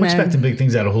 I'm expecting big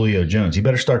things out of Julio Jones. He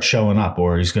better start showing up,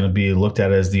 or he's going to be looked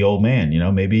at as the old man. You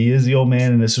know, maybe he is the old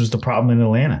man, and this was the problem in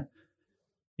Atlanta.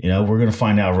 You know, we're going to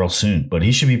find out real soon. But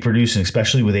he should be producing,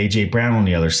 especially with A.J. Brown on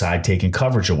the other side, taking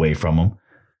coverage away from him.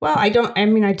 Well, I don't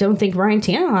think Ryan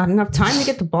Tannehill had enough time to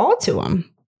get the ball to him.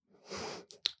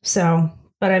 So,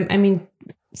 but I mean,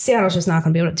 Seattle's just not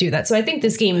going to be able to do that. So I think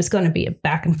this game is going to be a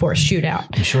back and forth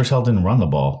shootout. He sure as hell didn't run the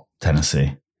ball,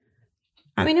 Tennessee.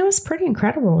 I mean, it was pretty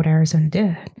incredible what Arizona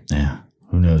did. Yeah.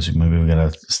 Who knows? Maybe we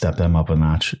got to step them up a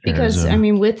notch. Because, Arizona. I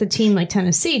mean, with a team like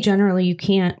Tennessee, generally you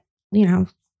can't,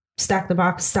 stack the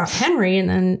box, stop Henry, and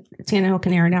then Tannehill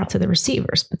can air it out to the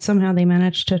receivers. But somehow they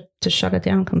managed to shut it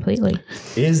down completely.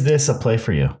 Is this a play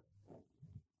for you?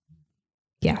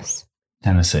 Yes.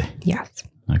 Tennessee? Yes.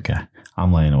 Okay.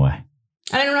 I'm laying away.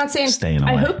 And I'm not saying Staying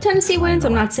away. I hope Tennessee wins.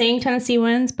 I'm not saying Tennessee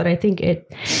wins, but I think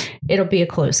it'll be a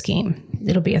close game.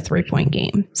 It'll be a 3-point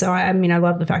game. So, I mean, I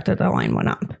love the fact that the line went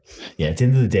up. Yeah, at the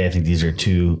end of the day, I think these are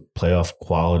two playoff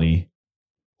quality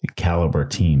caliber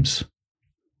teams.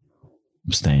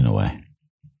 I'm staying away.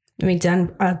 I mean,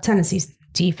 Tennessee's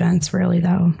defense, really,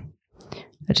 though,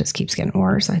 it just keeps getting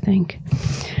worse, I think.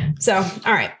 So,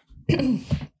 all right.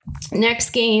 Next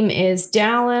game is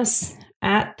Dallas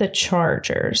at the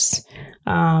Chargers.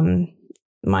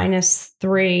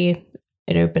 -3.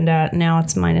 It opened at, now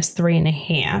it's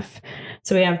 -3.5.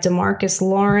 So we have DeMarcus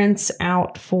Lawrence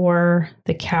out for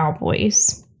the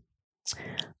Cowboys.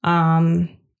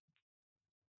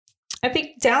 I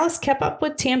think Dallas kept up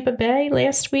with Tampa Bay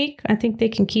last week. I think they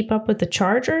can keep up with the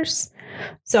Chargers.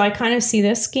 So I kind of see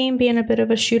this game being a bit of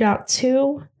a shootout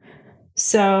too.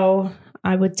 So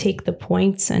I would take the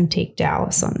points and take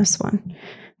Dallas on this one.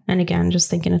 And again, just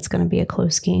thinking it's going to be a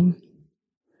close game.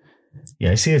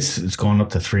 Yeah, I see it's going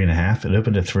up to 3.5. It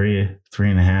opened at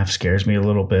 3.5. Scares me a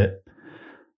little bit.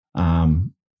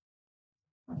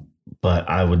 but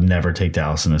I would never take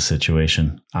Dallas in this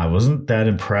situation. I wasn't that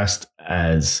impressed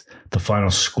as the final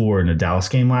score in the Dallas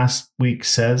game last week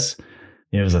says.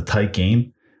 It was a tight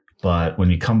game, but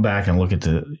when you come back and look at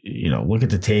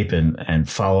the tape and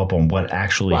follow up on what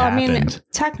actually happened. I mean,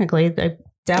 technically,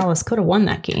 Dallas could have won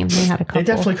that game. They had a couple. They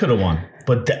definitely could have won,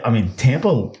 but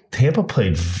Tampa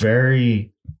played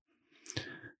very,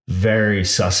 very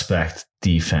suspect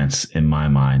defense in my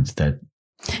mind. That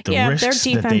their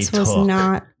defense was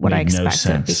not what I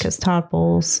expected because Todd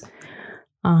Bowles.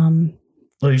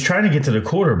 Well, he's trying to get to the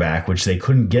quarterback, which they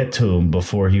couldn't get to him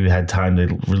before he had time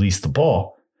to release the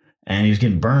ball. And he's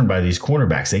getting burned by these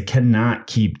cornerbacks. They cannot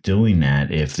keep doing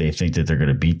that if they think that they're going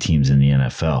to beat teams in the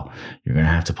NFL. You're going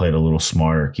to have to play it a little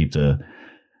smarter, keep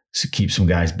some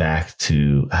guys back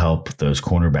to help those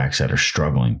cornerbacks that are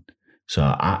struggling. So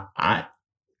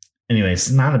anyway, it's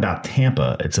not about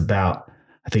Tampa. It's about,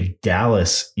 I think,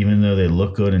 Dallas, even though they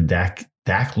look good and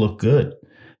Dak looked good.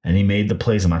 And he made the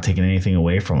plays. I'm not taking anything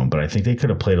away from him, but I think they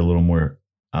could have played a little more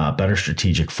better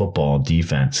strategic football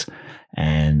defense.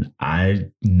 And I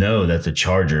know that the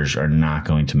Chargers are not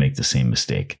going to make the same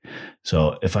mistake.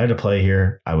 So if I had to play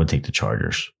here, I would take the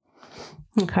Chargers.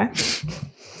 Okay.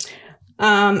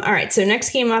 All right. So next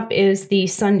game up is the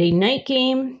Sunday night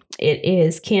game. It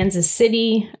is Kansas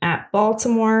City at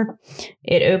Baltimore.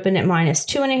 It opened at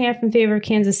 -2.5 in favor of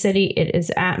Kansas City. It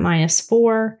is at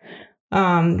 -4.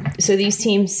 So these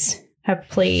teams have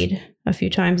played a few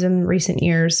times in recent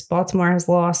years. Baltimore has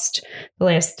lost the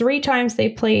last 3 times they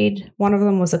played. One of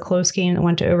them was a close game that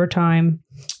went to overtime.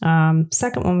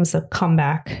 Second one was a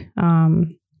comeback,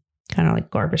 kind of like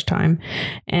garbage time.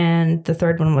 And the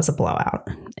third one was a blowout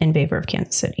in favor of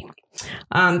Kansas City.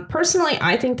 Personally,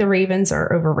 I think the Ravens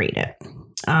are overrated.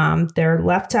 Their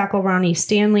left tackle, Ronnie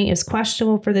Stanley, is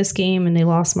questionable for this game, and they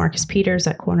lost Marcus Peters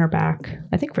at cornerback,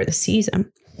 I think, for the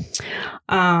season.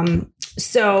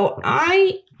 So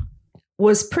I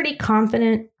was pretty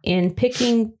confident in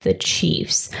picking the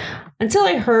Chiefs until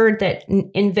I heard that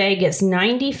in Vegas,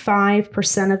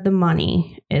 95% of the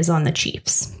money is on the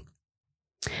Chiefs.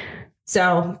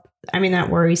 So, I mean, that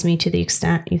worries me to the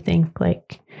extent you think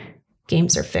like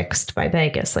games are fixed by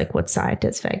Vegas. Like, what side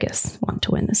does Vegas want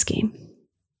to win this game?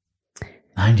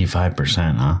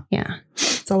 95%, huh? Yeah,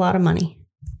 it's a lot of money.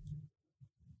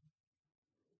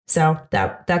 So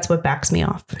that's what backs me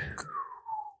off.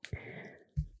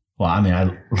 Well, I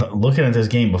mean, looking at this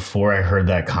game before I heard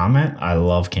that comment, I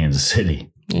love Kansas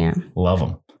City. Yeah, love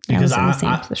them because I'm in the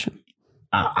same position.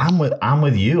 I'm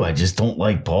with you. I just don't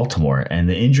like Baltimore, and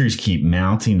the injuries keep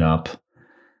mounting up.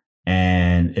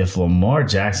 And if Lamar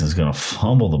Jackson's going to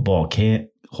fumble the ball, can't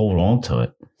hold on to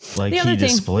it like he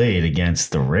displayed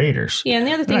against the Raiders. Yeah, and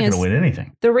the other thing is, not going to win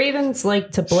anything. The Ravens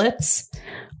like to blitz.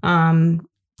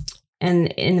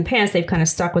 And in the past, they've kind of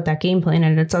stuck with that game plan,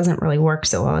 and it doesn't really work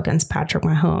so well against Patrick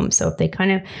Mahomes. So if they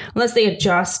unless they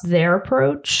adjust their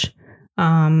approach,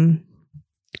 I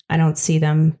don't see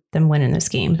them winning this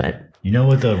game. But you know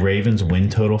what the Ravens win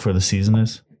total for the season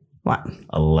is? What?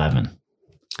 11.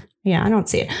 Yeah, I don't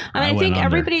see it. I think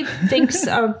everybody thinks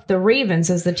of the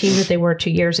Ravens as the team that they were 2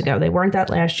 years ago. They weren't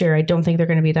that last year. I don't think they're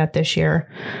going to be that this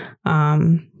year.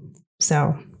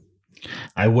 So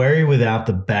I worry without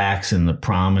the backs and the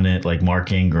prominent, like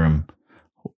Mark Ingram.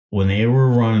 When they were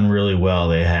running really well,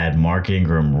 they had Mark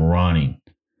Ingram running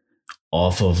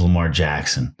off of Lamar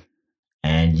Jackson.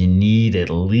 And you need at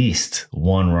least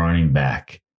one running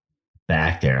back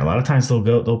there. A lot of times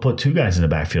they'll put 2 guys in the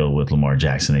backfield with Lamar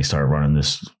Jackson. They start running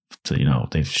this. So,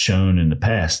 they've shown in the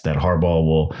past that Harbaugh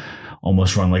will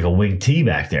almost run like a wing T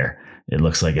back there. It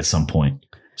looks like at some point.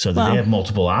 So that they have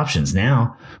multiple options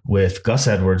now with Gus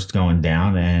Edwards going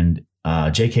down and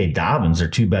J.K. Dobbins, their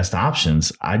 2 best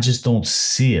options. I just don't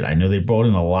see it. I know they brought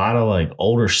in a lot of like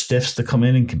older stiffs to come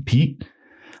in and compete,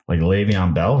 like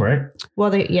Le'Veon Bell, right? Well,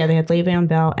 they had Le'Veon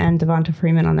Bell and Devonta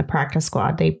Freeman on the practice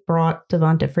squad. They brought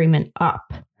Devonta Freeman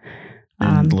up.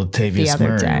 And Latavius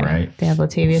Murray, day. Right? They have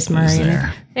Latavius Murray.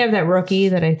 They have that rookie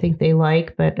that I think they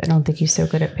like, but I don't think he's so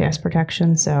good at pass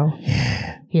protection. So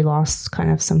he lost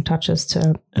kind of some touches to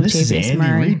and Latavius this is Andy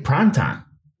Murray. Reid primetime.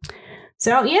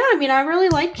 So, yeah, I mean, I really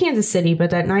like Kansas City,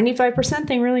 but that 95%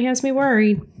 thing really has me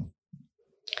worried.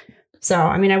 So,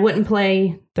 I mean, I wouldn't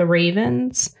play the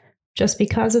Ravens just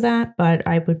because of that, but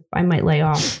I might lay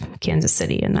off Kansas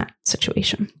City in that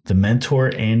situation. The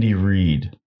mentor, Andy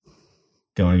Reid,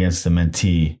 going against the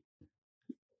mentee,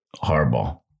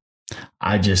 Harbaugh.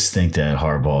 I just think that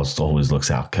Harbaugh always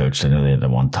looks out-coached. I know they had that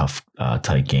one tough,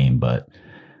 tight game, but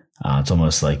it's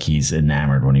almost like he's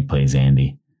enamored when he plays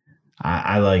Andy.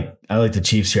 I like the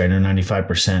Chiefs here. I know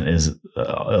 95% is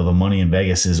of the money in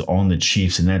Vegas is on the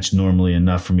Chiefs, and that's normally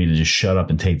enough for me to just shut up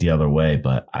and take the other way.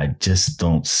 But I just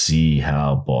don't see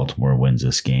how Baltimore wins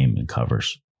this game and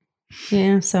covers.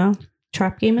 Yeah, so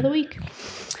trap game of the week.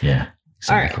 Yeah,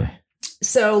 exactly. All right.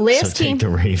 So last game, take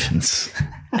the Ravens.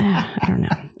 I don't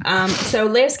know. So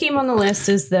last game on the list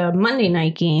is the Monday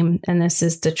night game, and this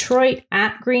is Detroit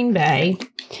at Green Bay.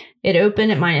 It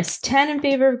opened at -10 in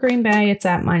favor of Green Bay. It's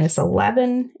at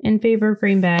 -11 in favor of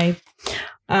Green Bay.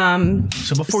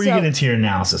 So before you get into your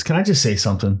analysis, can I just say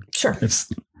something? Sure.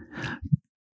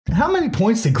 How many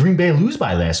points did Green Bay lose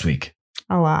by last week?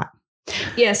 A lot.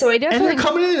 Yeah, so I definitely... And they're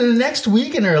coming into the next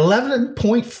week and they're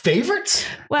 11-point favorites?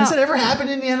 Well, has that ever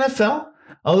happened in the NFL?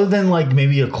 Other than like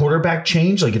maybe a quarterback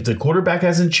change? Like if the quarterback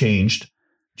hasn't changed,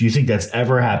 do you think that's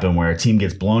ever happened where a team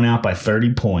gets blown out by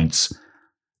 30 points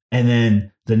and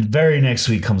then the very next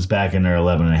week comes back and they're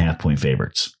 11.5-point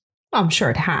favorites? Well, I'm sure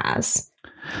it has.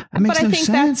 That makes no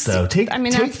sense, though. Take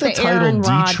the title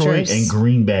Detroit and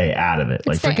Green Bay out of it.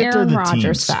 Like, forget they're the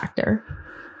Rodgers factor.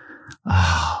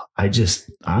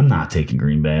 I'm not taking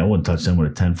Green Bay. I wouldn't touch them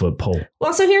with a 10-foot pole.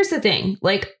 Well, so here's the thing.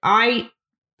 Like, I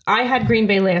had Green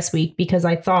Bay last week because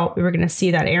I thought we were going to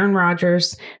see that Aaron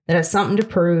Rodgers that has something to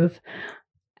prove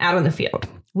out on the field.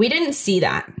 We didn't see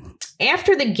that.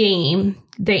 After the game,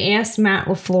 they asked Matt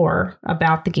LaFleur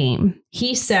about the game.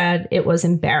 He said it was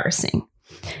embarrassing.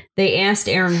 They asked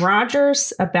Aaron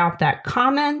Rodgers about that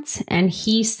comment, and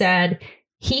he said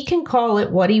he can call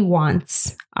it what he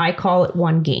wants. I call it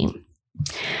one game.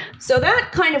 So that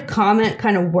kind of comment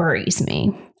kind of worries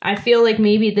me. I feel like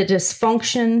maybe the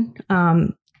dysfunction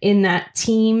in that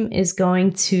team is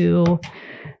going to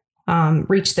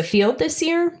reach the field this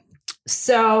year.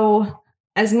 So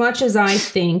as much as I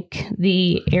think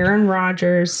the Aaron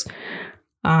Rodgers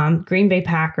Green Bay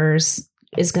Packers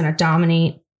is going to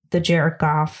dominate the Jared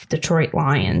Goff Detroit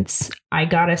Lions, I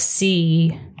got to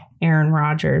see Aaron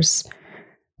Rodgers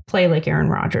play like Aaron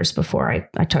Rodgers before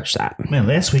I touch that. Man,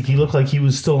 last week he looked like he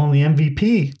was still on the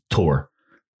MVP tour,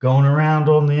 going around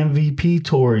on the MVP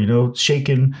tour,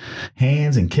 shaking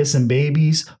hands and kissing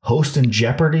babies, hosting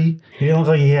Jeopardy. He didn't look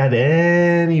like he had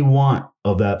any want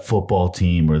of that football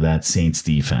team or that Saints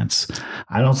defense.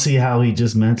 I don't see how he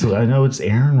just mentally, I know it's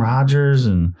Aaron Rodgers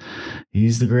and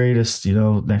he's the greatest,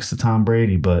 next to Tom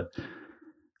Brady, but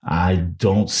I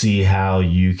don't see how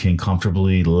you can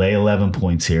comfortably lay 11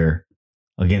 points here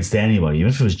against anybody. Even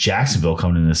if it was Jacksonville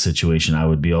coming in this situation, I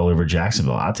would be all over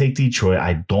Jacksonville. I'll take Detroit.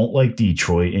 I don't like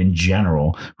Detroit in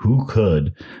general. Who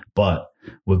could? But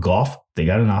with Goff, they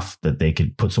got enough that they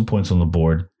could put some points on the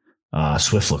board.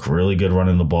 Swift looked really good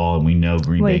running the ball, and we know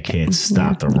Green Bay can't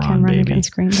stop the run, baby.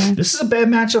 This is a bad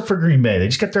matchup for Green Bay. They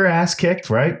just got their ass kicked,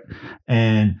 right?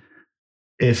 And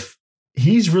if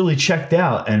he's really checked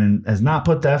out and has not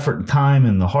put the effort and time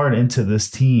and the heart into this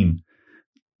team,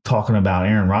 talking about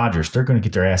Aaron Rodgers, they're going to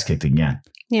get their ass kicked again.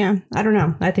 Yeah, I don't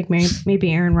know. I think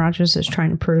maybe Aaron Rodgers is trying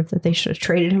to prove that they should have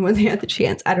traded him when they had the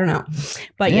chance. I don't know.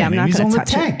 But yeah I'm not going to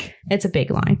touch it. It's a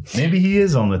big line. Maybe he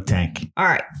is on the tank. All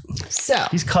right. So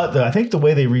he's cut. I think the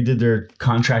way they redid their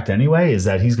contract anyway is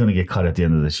that he's going to get cut at the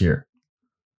end of this year.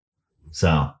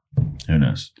 So who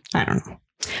knows? I don't know.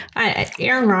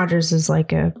 Aaron Rodgers is like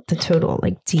the total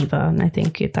diva, and I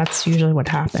think that's usually what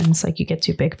happens. Like you get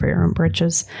too big for your own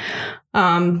britches.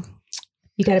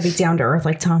 You got to be down to earth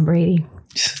like Tom Brady.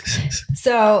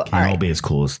 So I'll be as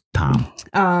cool as Tom.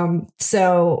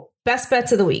 So best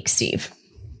bets of the week, Steve.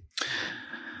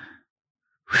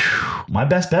 My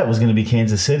best bet was going to be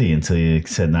Kansas City until you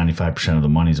said 95% of the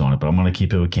money's on it, but I'm going to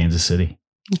keep it with Kansas City.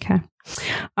 Okay.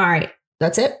 All right.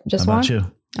 That's it. Just one. How about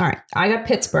you? All right. I got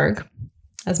Pittsburgh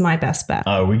as my best bet.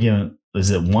 Are we giving?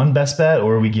 Is it one best bet,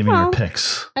 or are we giving your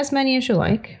picks? As many as you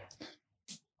like.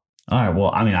 All right.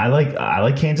 Well, I mean, I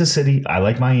like Kansas City. I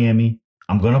like Miami.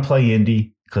 I'm going to play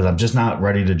Indy because I'm just not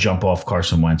ready to jump off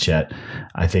Carson Wentz yet.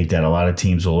 I think that a lot of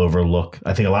teams will overlook.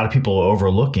 I think a lot of people will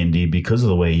overlook Indy because of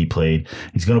the way he played.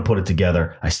 He's going to put it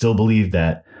together. I still believe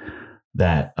that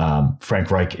Frank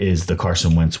Reich is the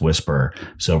Carson Wentz whisperer.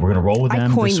 So we're going to roll with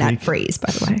them. I coined that week. phrase,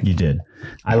 by the way. You did.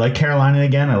 I like Carolina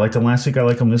again. I liked them last week. I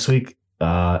like them this week.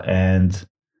 And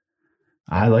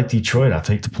I like Detroit. I'll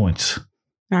take the points.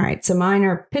 All right. So mine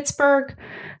are Pittsburgh,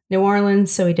 New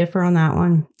Orleans. So we differ on that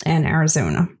one. And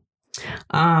Arizona.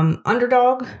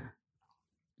 Underdog.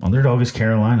 Underdog is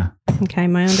Carolina. Okay.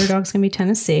 My underdog's going to be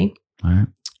Tennessee. All right.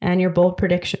 And your bold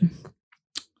prediction.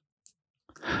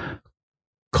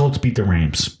 Colts beat the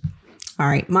Rams. All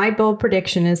right. My bold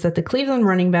prediction is that the Cleveland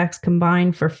running backs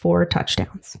combine for 4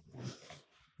 touchdowns.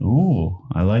 Ooh,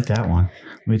 I like that one.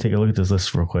 Let me take a look at this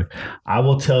list real quick. I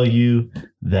will tell you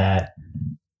that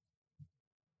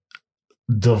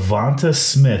Devonta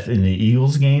Smith in the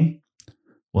Eagles game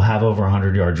will have over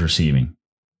 100 yards receiving.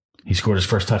 He scored his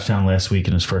first touchdown last week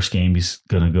in his first game. He's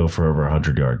going to go for over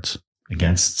 100 yards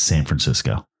against San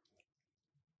Francisco.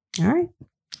 All right.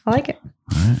 I like it.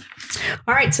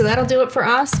 All right. So that'll do it for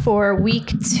us for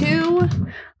week 2.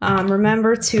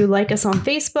 Remember to like us on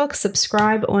Facebook,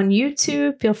 subscribe on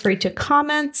YouTube. Feel free to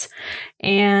comment,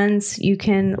 and you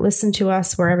can listen to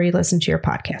us wherever you listen to your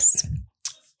podcasts.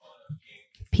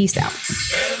 Peace out.